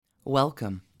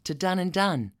Welcome to Dunne and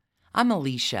Dunne. I'm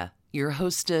Alicia, your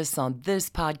hostess on this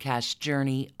podcast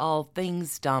journey, all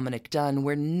things Dominick Dunne,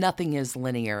 where nothing is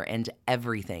linear and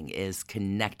everything is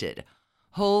connected.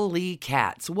 Holy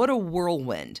cats, what a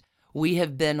whirlwind we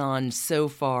have been on so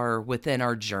far within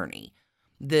our journey.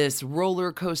 This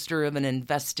roller coaster of an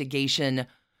investigation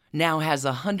now has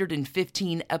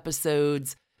 115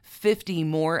 episodes, 50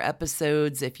 more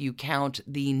episodes if you count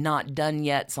the Not Done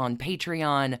Yets on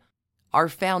Patreon. Our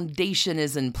foundation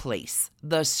is in place.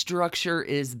 The structure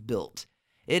is built.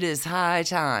 It is high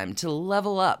time to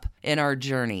level up in our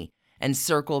journey and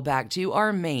circle back to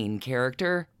our main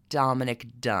character,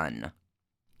 Dominick Dunne.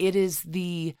 It is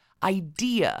the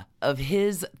idea of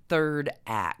his third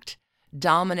act,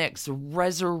 Dominick's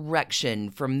resurrection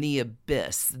from the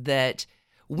abyss, that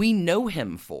we know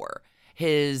him for.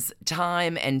 His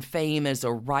time and fame as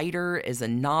a writer, as a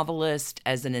novelist,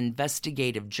 as an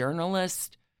investigative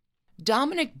journalist.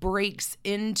 Dominick breaks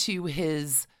into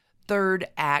his third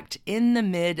act in the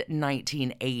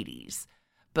mid-1980s,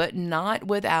 but not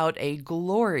without a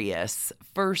glorious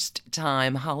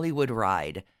first-time Hollywood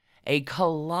ride, a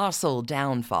colossal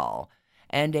downfall,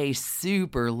 and a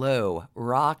super low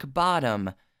rock bottom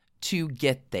to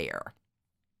get there.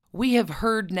 We have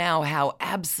heard now how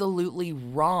absolutely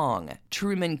wrong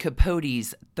Truman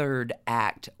Capote's third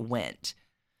act went.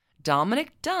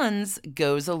 Dominick Dunne's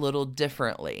goes a little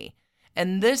differently.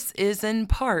 And this is in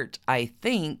part, I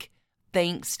think,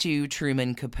 thanks to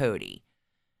Truman Capote.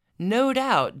 No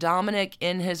doubt, Dominick,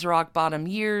 in his rock bottom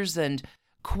years and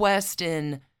quest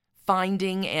in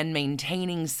finding and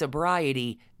maintaining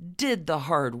sobriety, did the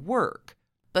hard work.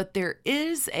 But there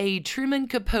is a Truman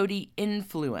Capote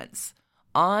influence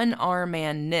on our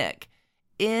man Nick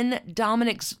in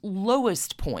Dominick's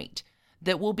lowest point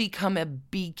that will become a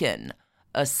beacon,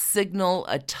 a signal,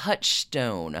 a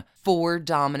touchstone for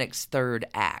Dominick's third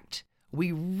act.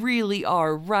 We really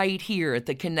are right here at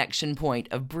the connection point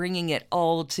of bringing it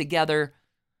all together.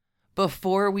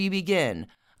 Before we begin,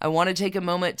 I want to take a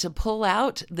moment to pull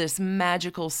out this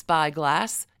magical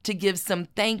spyglass to give some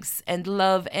thanks and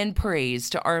love and praise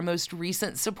to our most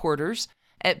recent supporters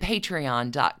at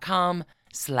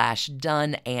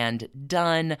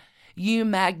patreon.com/doneanddunne. You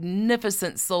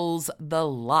magnificent souls, the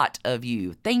lot of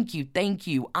you. Thank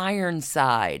you,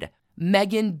 Ironside,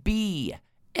 Megan B.,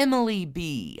 Emily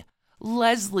B.,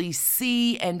 Leslie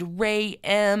C., and Ray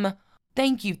M.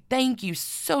 Thank you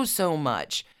so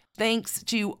much. Thanks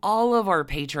to all of our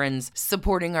patrons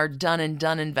supporting our Dunne and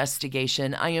Dunne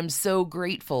investigation. I am so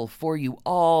grateful for you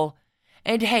all.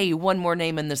 And hey, one more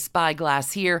name in the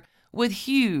spyglass here with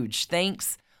huge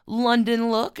thanks. London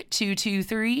Look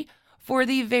 223 for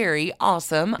the very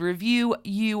awesome review.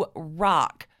 You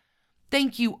rock.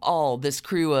 Thank you all, this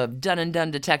crew of Dunne and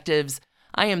Dunne detectives.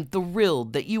 I am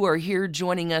thrilled that you are here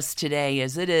joining us today,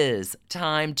 as it is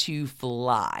time to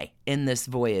fly in this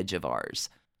voyage of ours.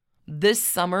 This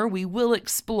summer, we will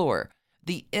explore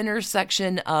the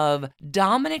intersection of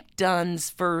Dominick Dunne's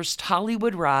first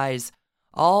Hollywood rise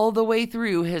all the way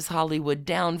through his Hollywood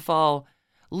downfall,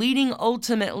 leading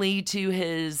ultimately to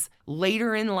his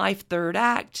later in life third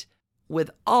act, with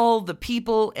all the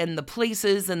people and the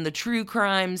places and the true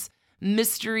crimes,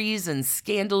 mysteries and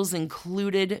scandals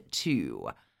included too.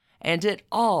 And it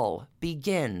all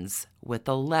begins with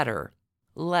a letter.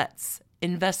 Let's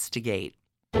investigate.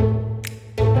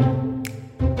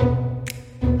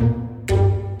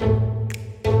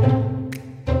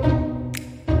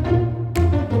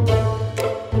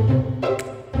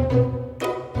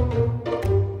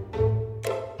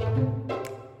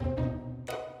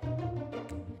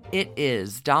 It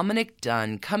is Dominick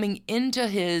Dunne coming into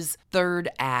his third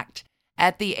act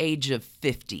at the age of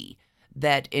 50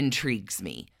 that intrigues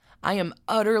me. I am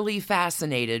utterly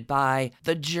fascinated by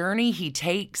the journey he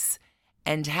takes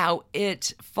and how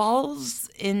it falls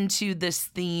into this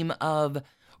theme of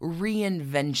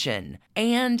reinvention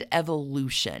and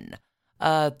evolution,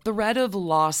 a thread of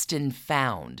lost and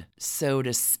found, so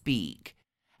to speak.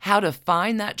 How to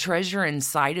find that treasure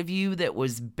inside of you that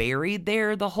was buried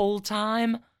there the whole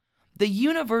time. The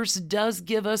universe does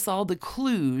give us all the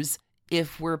clues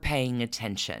if we're paying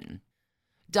attention.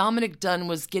 Dominick Dunne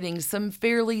was getting some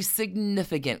fairly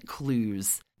significant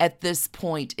clues at this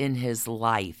point in his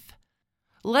life.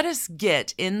 Let us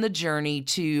get in the journey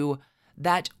to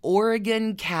that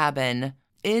Oregon cabin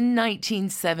in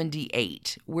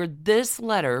 1978, where this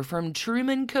letter from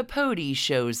Truman Capote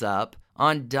shows up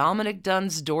on Dominick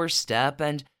Dunne's doorstep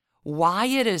and why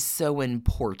it is so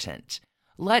important.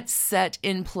 Let's set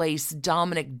in place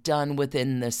Dominick Dunne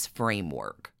within this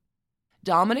framework.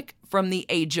 Dominick, from the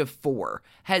age of 4,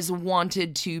 has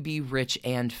wanted to be rich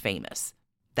and famous.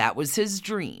 That was his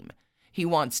dream. He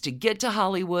wants to get to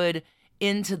Hollywood,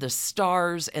 into the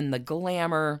stars and the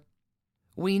glamour.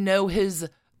 We know his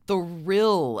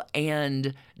thrill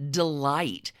and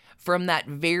delight from that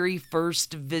very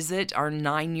first visit our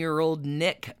 9-year-old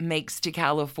Nick makes to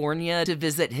California to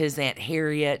visit his Aunt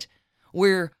Harriet,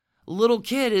 where little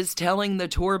kid is telling the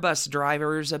tour bus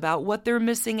drivers about what they're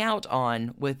missing out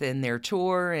on within their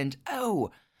tour and,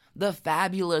 the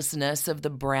fabulousness of the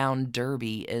Brown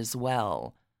Derby as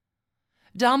well.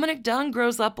 Dominick Dunne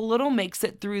grows up a little, makes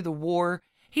it through the war.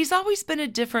 He's always been a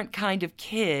different kind of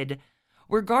kid,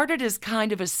 regarded as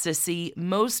kind of a sissy,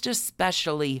 most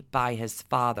especially by his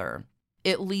father,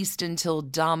 at least until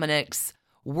Dominick's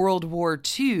World War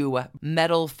II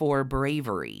Medal for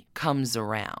Bravery comes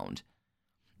around.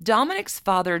 Dominick's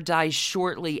father dies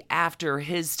shortly after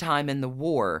his time in the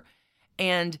war,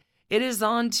 and it is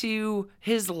on to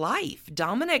his life.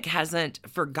 Dominick hasn't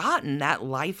forgotten that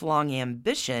lifelong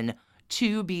ambition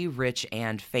to be rich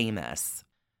and famous.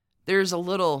 There's a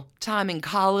little time in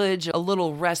college, a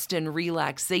little rest and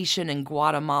relaxation in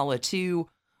Guatemala too,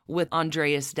 with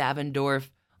Andreas Davendorf,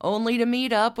 only to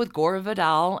meet up with Gore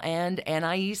Vidal and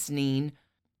Anais Nin.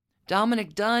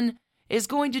 Dominick Dunne is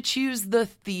going to choose the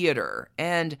theater,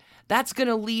 and that's going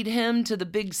to lead him to the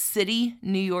big city,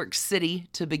 New York City,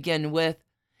 to begin with.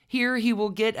 Here he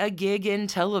will get a gig in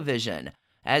television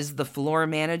as the floor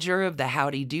manager of the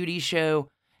Howdy Doody show,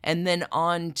 and then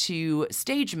on to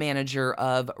stage manager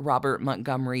of Robert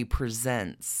Montgomery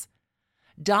Presents.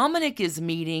 Dominick is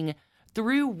meeting,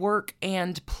 through work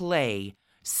and play,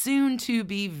 soon to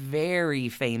be very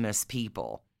famous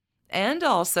people, and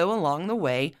also along the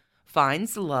way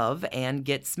finds love and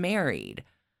gets married.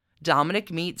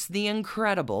 Dominick meets the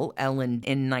incredible Ellen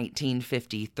in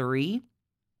 1953.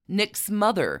 Nick's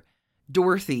mother,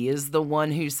 Dorothy, is the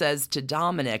one who says to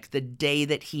Dominick the day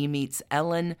that he meets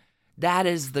Ellen, "That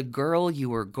is the girl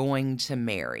you are going to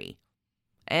marry."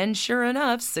 And sure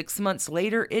enough, 6 months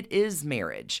later, it is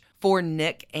marriage for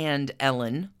Nick and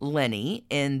Ellen Lenny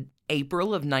in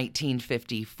April of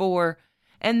 1954,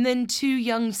 and then 2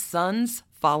 young sons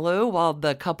follow while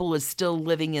the couple is still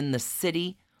living in the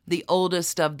city. The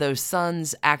oldest of those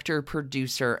sons, actor,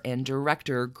 producer, and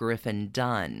director Griffin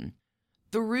Dunne.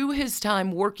 Through his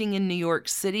time working in New York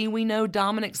City, we know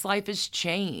Dominick's life has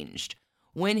changed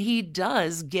when he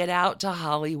does get out to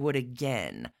Hollywood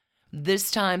again,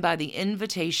 this time by the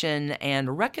invitation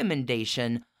and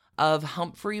recommendation of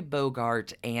Humphrey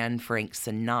Bogart and Frank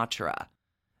Sinatra.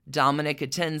 Dominick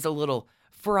attends a little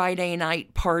Friday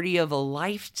night party of a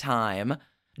lifetime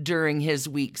during his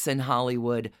weeks in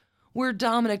Hollywood, where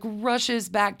Dominick rushes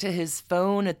back to his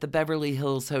phone at the Beverly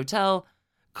Hills Hotel,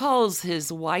 calls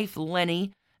his wife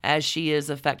Lenny, as she is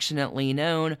affectionately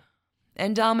known,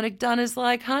 and Dominick Dunne is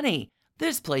like, "Honey,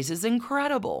 this place is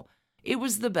incredible. It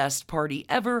was the best party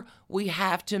ever. We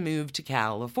have to move to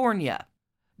California."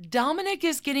 Dominick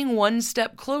is getting one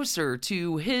step closer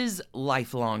to his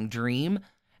lifelong dream,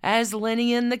 as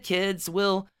Lenny and the kids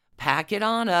will pack it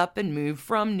on up and move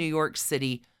from New York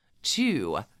City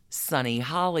to sunny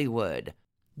Hollywood.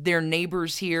 Their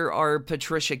neighbors here are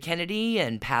Patricia Kennedy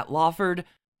and Pat Lawford,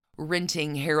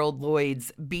 renting Harold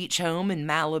Lloyd's beach home in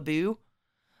Malibu.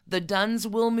 The Dunnes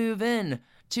will move in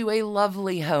to a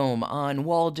lovely home on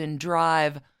Walden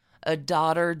Drive. A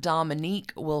daughter,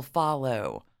 Dominique, will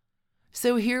follow.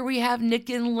 So here we have Nick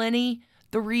and Lenny,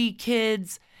 3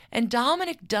 kids, and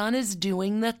Dominick Dunne is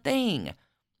doing the thing.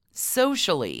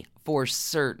 Socially, for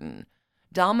certain.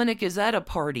 Dominick is at a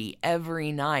party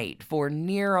every night for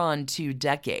near on 2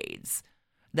 decades.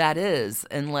 That is,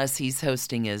 unless he's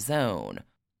hosting his own.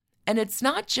 And it's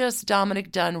not just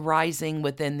Dominick Dunne rising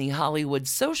within the Hollywood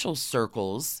social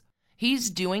circles. He's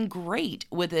doing great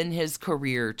within his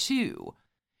career, too.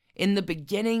 In the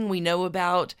beginning, we know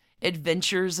about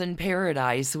Adventures in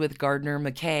Paradise with Gardner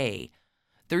McKay.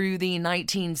 Through the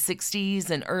 1960s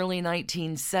and early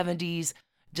 1970s,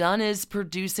 Dunne is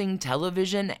producing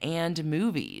television and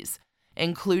movies,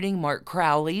 including Mark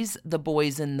Crowley's The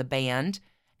Boys in the Band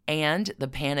and The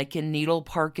Panic in Needle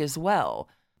Park as well,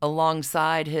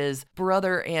 alongside his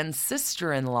brother and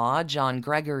sister-in-law, John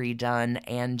Gregory Dunne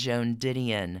and Joan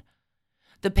Didion.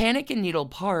 The Panic in Needle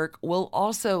Park will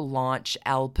also launch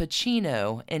Al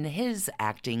Pacino in his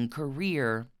acting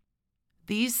career.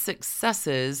 These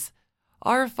successes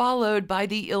are followed by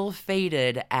the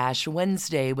ill-fated Ash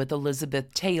Wednesday with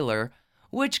Elizabeth Taylor,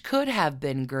 which could have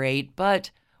been great,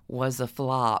 but was a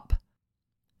flop.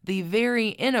 The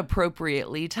very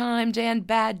inappropriately timed and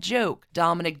bad joke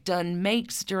Dominick Dunne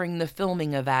makes during the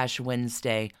filming of Ash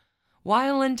Wednesday,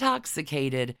 while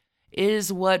intoxicated,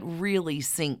 is what really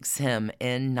sinks him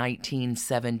in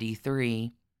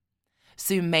 1973.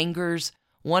 Sue Mangers,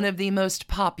 one of the most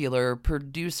popular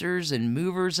producers and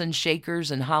movers and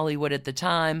shakers in Hollywood at the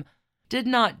time, did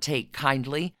not take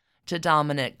kindly to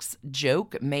Dominic's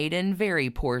joke made in very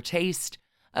poor taste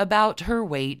about her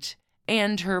weight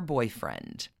and her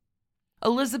boyfriend.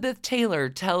 Elizabeth Taylor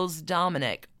tells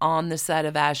Dominic on the set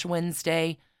of Ash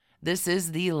Wednesday, "This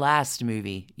is the last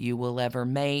movie you will ever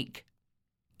make."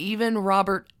 Even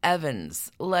Robert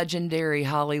Evans, legendary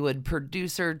Hollywood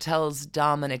producer, tells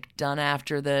Dominic Dunne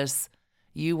after this,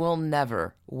 "You will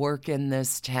never work in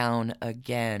this town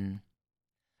again."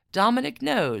 Dominic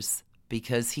knows,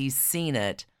 because he's seen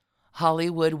it,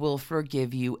 Hollywood will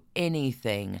forgive you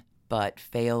anything but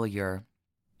failure.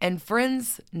 And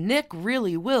friends, Nick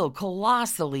really will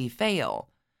colossally fail.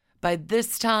 By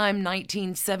this time,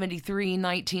 1973,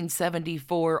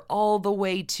 1974, all the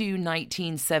way to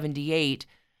 1978,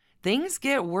 things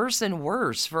get worse and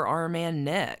worse for our man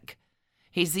Nick.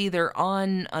 He's either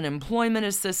on unemployment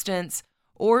assistance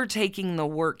or taking the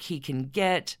work he can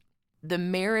get. The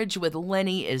marriage with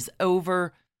Lenny is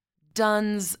over.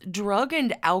 Dunne's drug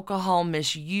and alcohol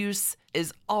misuse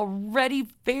is already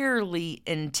fairly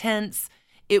intense.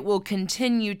 It will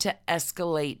continue to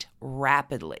escalate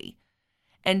rapidly.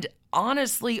 And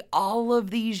honestly, all of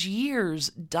these years,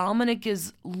 Dominic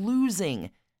is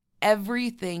losing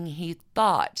everything he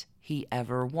thought he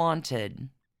ever wanted.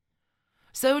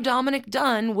 So Dominic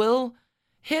Dunne will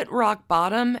hit rock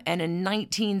bottom and in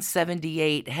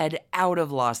 1978 head out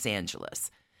of Los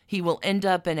Angeles. He will end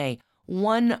up in a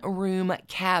one-room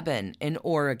cabin in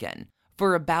Oregon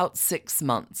for about 6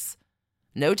 months.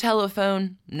 No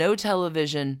telephone, no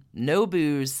television, no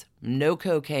booze, no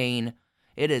cocaine.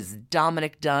 It is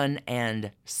Dominic Dunne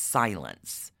and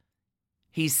silence.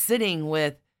 He's sitting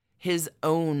with his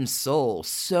own soul,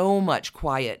 so much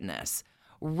quietness,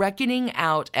 reckoning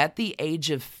out at the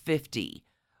age of 50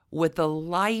 with a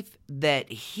life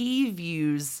that he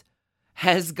views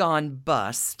has gone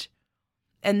bust,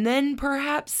 and then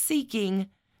perhaps seeking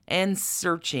and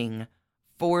searching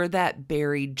for that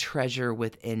buried treasure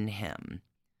within him.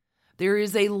 There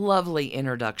is a lovely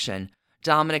introduction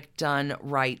Dominic Dunne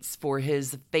writes for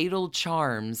his Fatal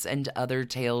Charms and Other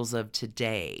Tales of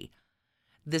Today.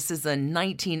 This is a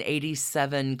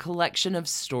 1987 collection of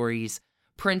stories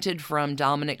printed from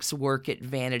Dominic's work at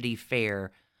Vanity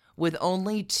Fair, with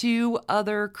only 2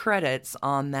 other credits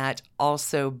on that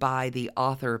also by the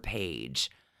author page.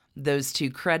 Those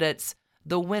 2 credits,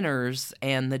 the winners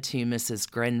and the 2 Mrs.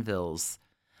 Grenvilles.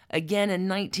 Again, in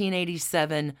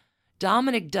 1987,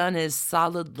 Dominic Dunne is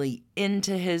solidly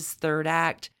into his third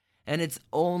act, and it's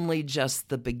only just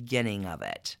the beginning of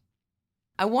it.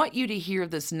 I want you to hear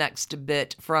this next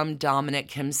bit from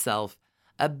Dominic himself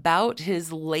about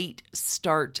his late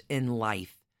start in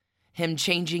life, him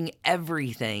changing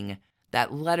everything,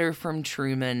 that letter from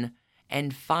Truman,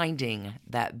 and finding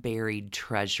that buried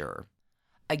treasure.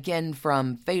 Again,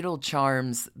 from Fatal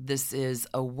Charms, this is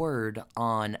A Word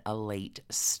on a Late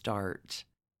Start.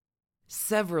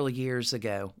 Several years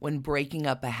ago, when breaking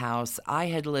up a house I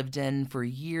had lived in for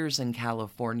years in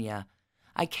California,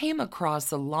 I came across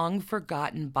a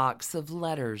long-forgotten box of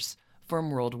letters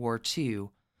from World War II,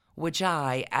 which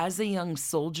I, as a young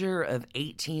soldier of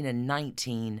 18 and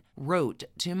 19, wrote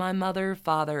to my mother,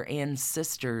 father, and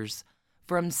sisters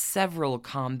from several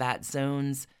combat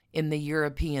zones in the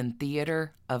European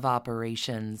theater of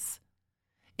operations.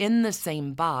 In the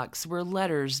same box were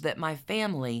letters that my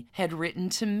family had written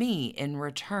to me in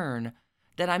return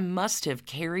that I must have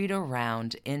carried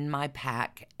around in my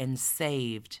pack and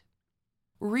saved.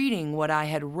 Reading what I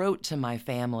had wrote to my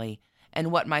family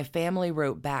and what my family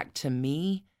wrote back to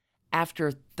me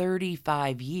after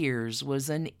 35 years was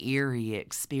an eerie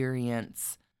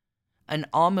experience. An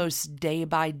almost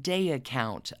day-by-day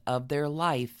account of their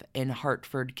life in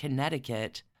Hartford,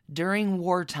 Connecticut during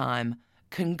wartime,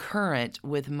 concurrent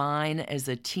with mine as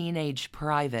a teenage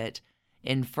private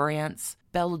in France,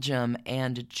 Belgium,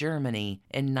 and Germany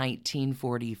in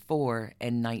 1944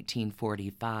 and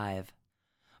 1945.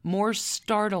 More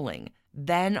startling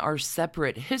than our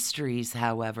separate histories,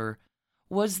 however,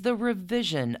 was the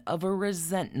revision of a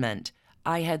resentment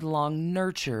I had long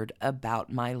nurtured about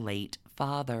my late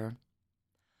father.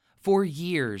 For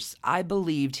years, I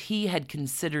believed he had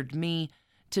considered me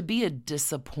to be a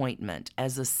disappointment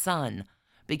as a son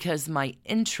because my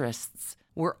interests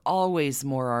were always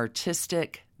more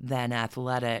artistic than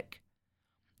athletic.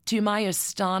 To my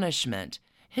astonishment,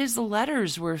 his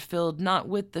letters were filled not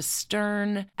with the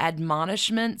stern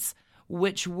admonishments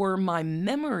which were my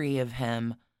memory of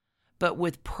him, but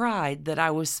with pride that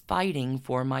I was fighting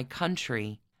for my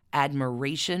country,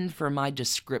 admiration for my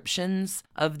descriptions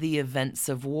of the events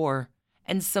of war,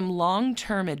 and some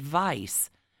long-term advice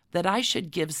that I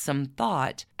should give some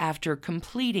thought after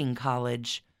completing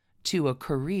college to a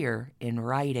career in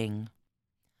writing.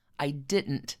 I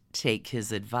didn't take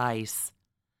his advice.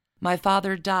 My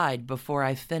father died before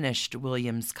I finished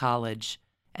Williams College,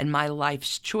 and my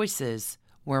life's choices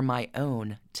were my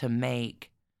own to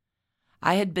make.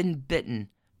 I had been bitten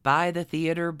by the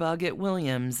theater bug at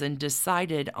Williams and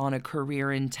decided on a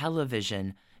career in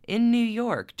television in New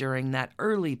York during that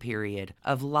early period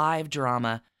of live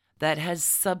drama that has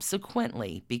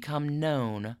subsequently become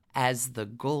known as the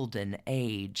Golden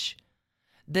Age.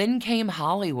 Then came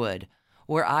Hollywood,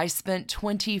 where I spent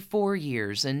 24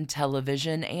 years in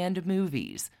television and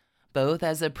movies, both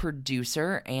as a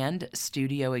producer and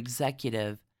studio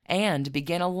executive, and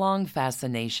began a long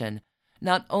fascination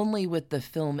not only with the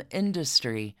film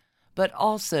industry, but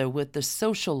also with the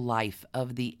social life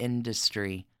of the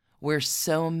industry, where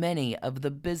so many of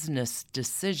the business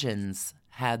decisions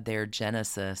had their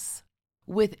genesis.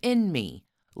 Within me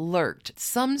lurked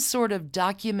some sort of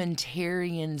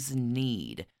documentarian's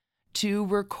need to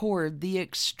record the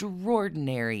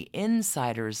extraordinary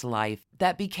insider's life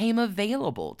that became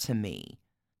available to me.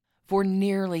 For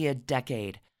nearly a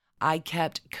decade, I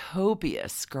kept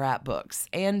copious scrapbooks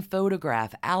and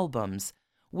photograph albums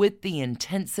with the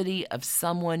intensity of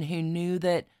someone who knew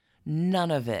that none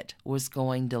of it was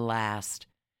going to last,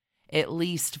 at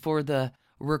least for the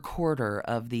recorder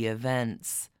of the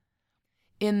events.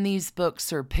 In these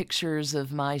books are pictures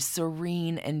of my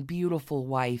serene and beautiful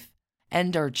wife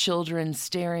and our children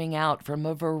staring out from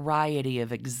a variety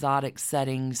of exotic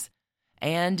settings,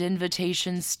 and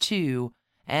invitations to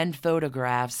and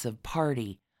photographs of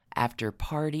party after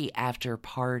party after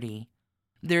party.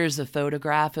 There's a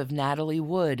photograph of Natalie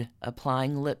Wood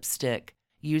applying lipstick,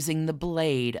 using the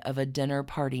blade of a dinner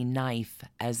party knife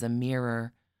as a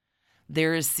mirror.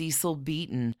 There is Cecil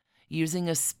Beaton using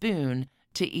a spoon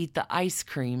to eat the ice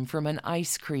cream from an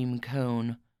ice cream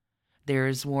cone. There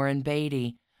is Warren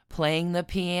Beatty playing the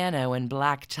piano in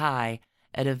black tie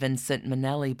at a Vincent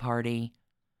Minnelli party.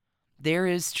 There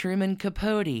is Truman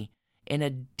Capote in a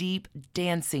deep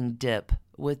dancing dip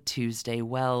with Tuesday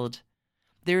Weld.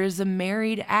 There is a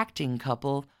married acting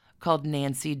couple called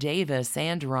Nancy Davis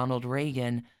and Ronald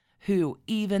Reagan, who,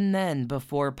 even then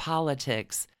before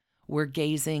politics, were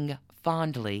gazing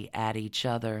fondly at each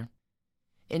other.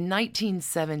 In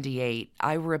 1978,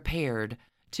 I repaired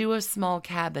to a small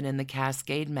cabin in the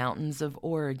Cascade Mountains of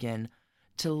Oregon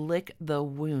to lick the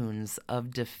wounds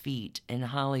of defeat in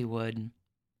Hollywood.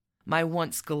 My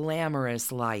once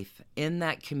glamorous life in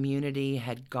that community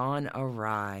had gone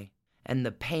awry, and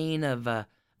the pain of a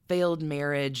failed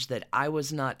marriage that I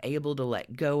was not able to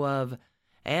let go of,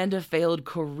 and a failed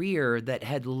career that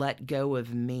had let go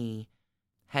of me,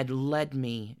 had led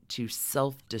me to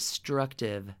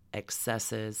self-destructive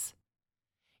excesses.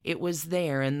 It was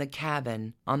there in the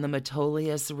cabin on the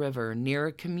Metolius River near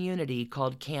a community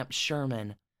called Camp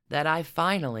Sherman that I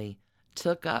finally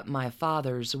took up my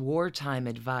father's wartime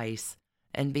advice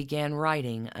and began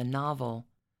writing a novel.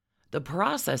 The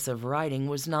process of writing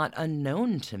was not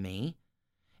unknown to me.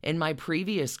 In my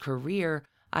previous career,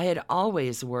 I had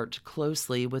always worked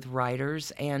closely with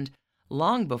writers, and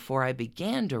long before I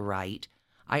began to write,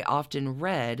 I often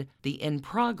read the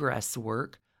in-progress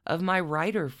work of my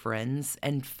writer friends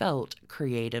and felt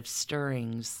creative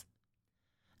stirrings.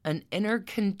 An inner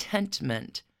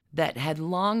contentment that had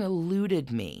long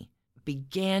eluded me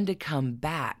began to come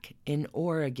back in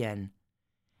Oregon,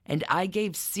 and I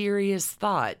gave serious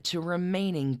thought to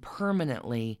remaining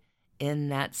permanently in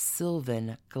that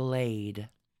sylvan glade.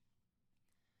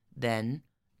 Then,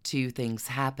 two things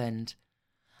happened.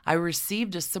 I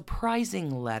received a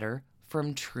surprising letter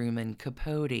from Truman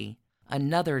Capote,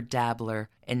 another dabbler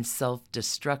in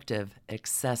self-destructive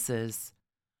excesses.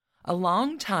 A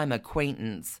long-time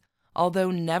acquaintance,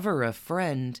 although never a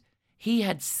friend, he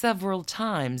had several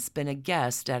times been a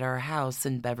guest at our house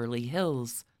in Beverly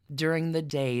Hills during the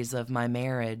days of my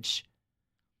marriage.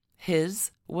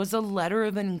 His was a letter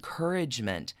of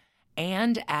encouragement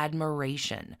and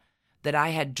admiration that I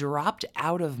had dropped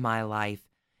out of my life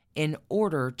in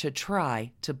order to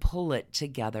try to pull it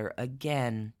together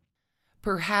again.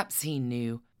 Perhaps he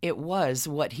knew it was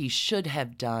what he should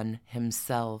have done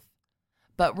himself.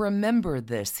 But remember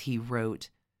this, he wrote,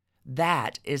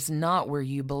 that is not where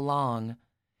you belong.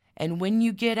 And when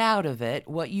you get out of it,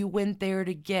 what you went there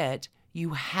to get,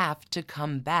 you have to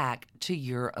come back to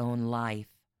your own life.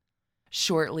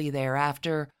 Shortly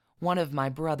thereafter, one of my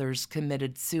brothers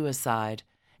committed suicide,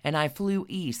 and I flew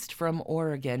east from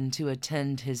Oregon to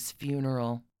attend his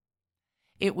funeral.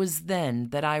 It was then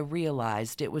that I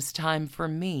realized it was time for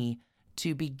me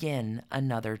to begin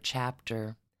another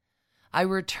chapter. I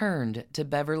returned to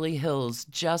Beverly Hills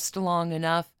just long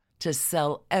enough to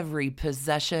sell every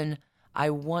possession I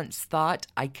once thought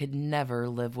I could never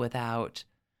live without.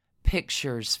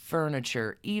 Pictures,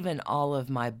 furniture, even all of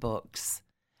my books.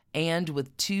 And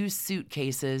with 2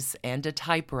 suitcases and a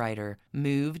typewriter,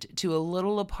 moved to a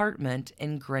little apartment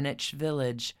in Greenwich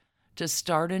Village to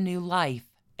start a new life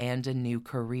and a new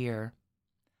career.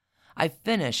 I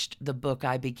finished the book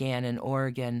I began in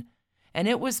Oregon, and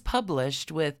it was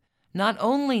published with not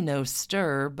only no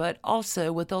stir, but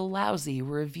also with a lousy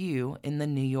review in the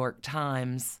New York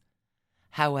Times.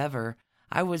 However,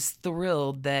 I was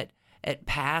thrilled that at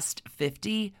past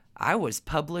 50, I was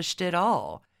published at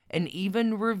all, and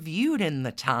even reviewed in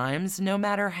the Times, no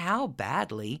matter how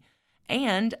badly,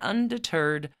 and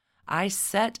undeterred, I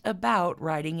set about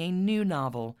writing a new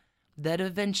novel that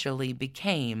eventually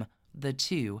became The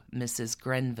 2 Mrs.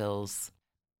 Grenvilles.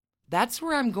 That's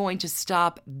where I'm going to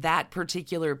stop that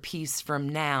particular piece from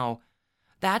now.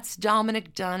 That's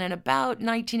Dominick Dunne in about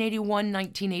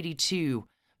 1981-1982,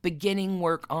 beginning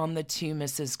work on The 2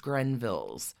 Mrs.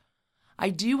 Grenvilles. I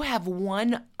do have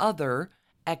one other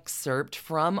excerpt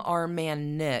from our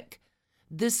man Nick,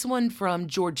 this one from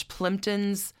George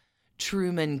Plimpton's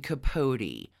Truman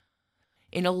Capote.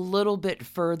 In a little bit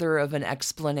further of an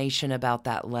explanation about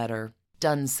that letter,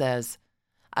 Dunne says,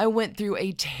 I went through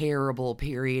a terrible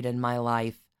period in my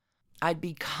life. I'd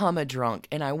become a drunk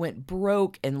and I went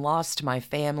broke and lost my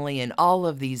family, and all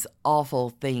of these awful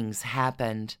things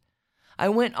happened. I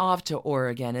went off to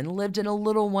Oregon and lived in a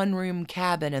little one-room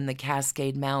cabin in the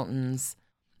Cascade Mountains.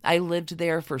 I lived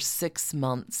there for 6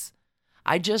 months.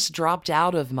 I just dropped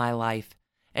out of my life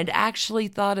and actually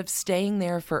thought of staying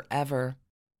there forever.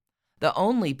 The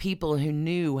only people who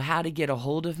knew how to get a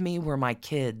hold of me were my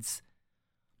kids.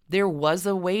 There was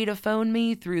a way to phone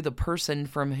me through the person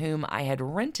from whom I had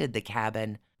rented the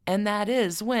cabin, and that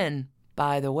is when,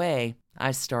 by the way,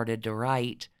 I started to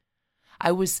write.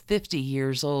 I was 50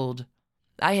 years old.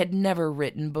 I had never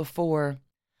written before.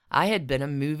 I had been a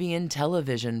movie and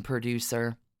television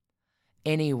producer.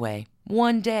 Anyway,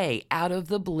 one day, out of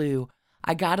the blue,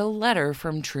 I got a letter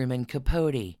from Truman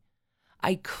Capote.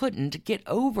 I couldn't get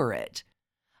over it.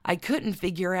 I couldn't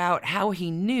figure out how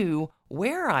he knew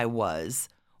where I was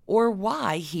or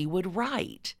why he would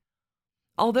write.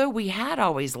 Although we had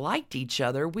always liked each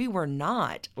other, we were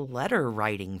not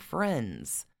letter-writing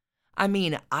friends. I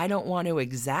mean, I don't want to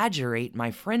exaggerate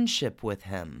my friendship with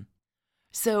him.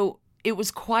 So it was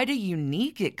quite a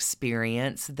unique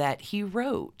experience that he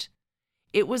wrote.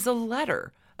 It was a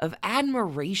letter of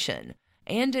admiration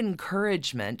and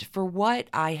encouragement for what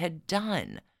I had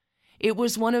done. It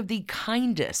was one of the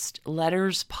kindest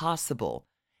letters possible,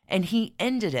 and he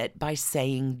ended it by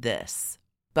saying this,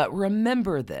 "But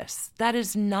remember this, that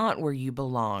is not where you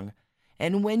belong,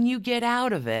 and when you get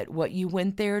out of it what you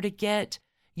went there to get,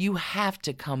 you have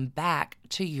to come back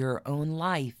to your own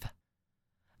life."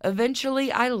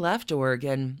 Eventually, I left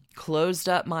Oregon, closed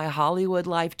up my Hollywood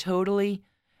life totally,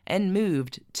 and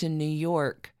moved to New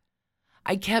York.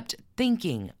 I kept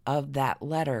thinking of that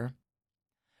letter.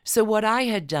 So what I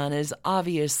had done is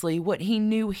obviously what he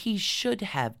knew he should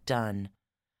have done.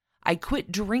 I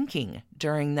quit drinking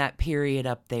during that period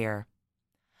up there.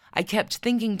 I kept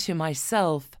thinking to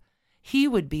myself, he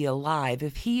would be alive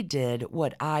if he did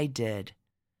what I did.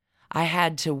 I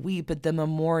had to weep at the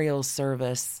memorial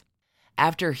service.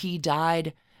 After he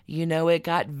died, it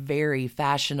got very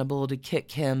fashionable to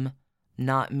kick him,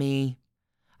 not me.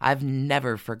 I've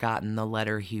never forgotten the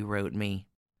letter he wrote me.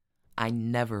 I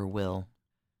never will.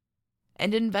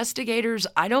 And investigators,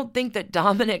 I don't think that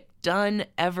Dominick Dunne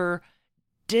ever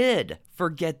did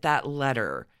forget that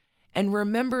letter. And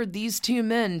remember, these 2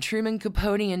 men, Truman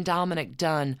Capote and Dominick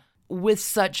Dunne, with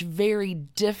such very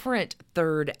different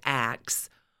third acts,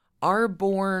 are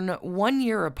born 1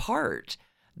 year apart.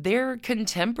 They're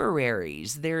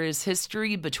contemporaries. There is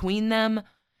history between them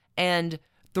and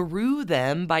through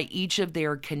them by each of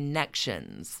their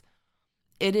connections.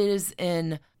 It is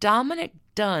in Dominick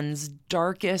Dunne's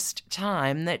darkest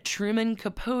time that Truman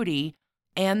Capote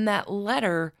and that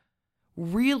letter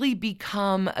really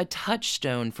become a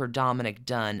touchstone for Dominick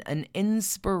Dunne, an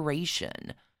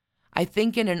inspiration. I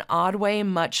think in an odd way,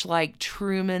 much like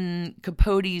Truman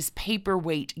Capote's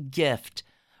paperweight gift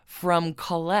from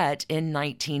Colette in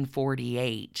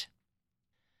 1948.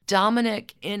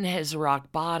 Dominick, in his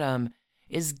rock bottom,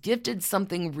 is gifted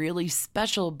something really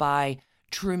special by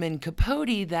Truman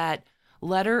Capote, that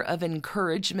letter of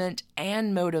encouragement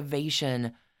and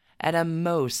motivation at a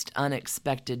most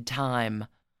unexpected time.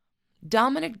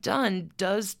 Dominick Dunne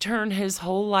does turn his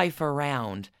whole life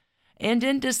around, and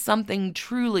into something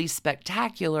truly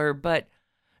spectacular, but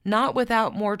not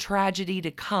without more tragedy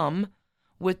to come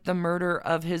with the murder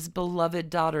of his beloved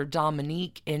daughter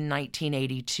Dominique in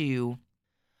 1982.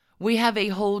 We have a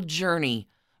whole journey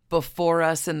before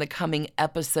us in the coming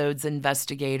episodes,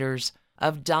 investigators,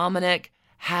 of Dominic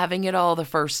having it all the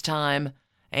first time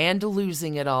and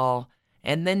losing it all,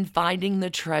 and then finding the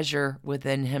treasure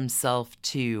within himself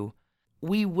too.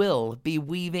 We will be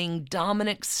weaving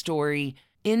Dominic's story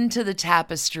into the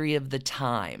tapestry of the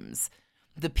times,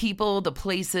 the people, the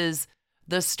places,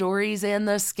 the stories, and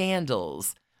the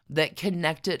scandals that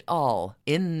connect it all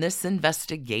in this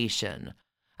investigation.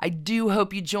 I do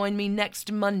hope you join me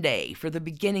next Monday for the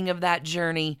beginning of that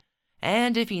journey.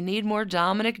 And if you need more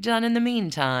Dominic Dunne in the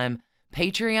meantime,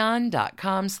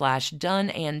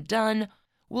 patreon.com/DunneandDunne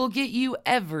will get you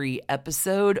every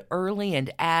episode early and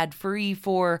ad-free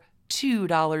for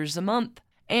 $2 a month.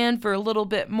 And for a little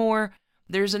bit more,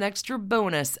 there's an extra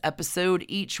bonus episode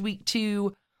each week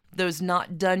too. Those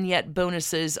not done yet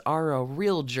bonuses are a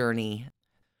real journey.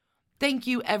 Thank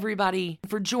you everybody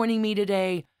for joining me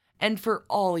today and for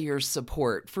all your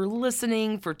support, for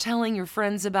listening, for telling your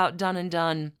friends about Dunne and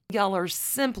Dunne. Y'all are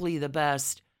simply the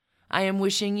best. I am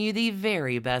wishing you the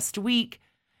very best week,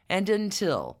 and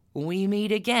until we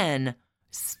meet again,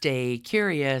 stay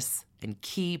curious and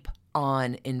keep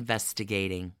on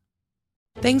investigating.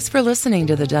 Thanks for listening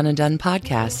to the Dunne and Dunne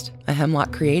podcast, a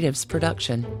Hemlock Creatives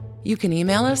production. You can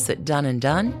email us at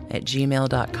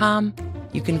dunneanddunne@gmail.com.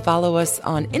 You can follow us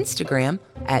on Instagram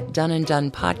at Dunne and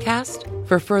Dunne Podcast.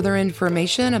 For further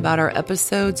information about our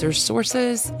episodes or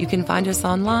sources, you can find us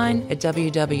online at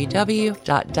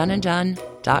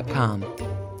www.dunneanddunne.com.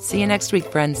 See you next week,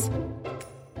 friends.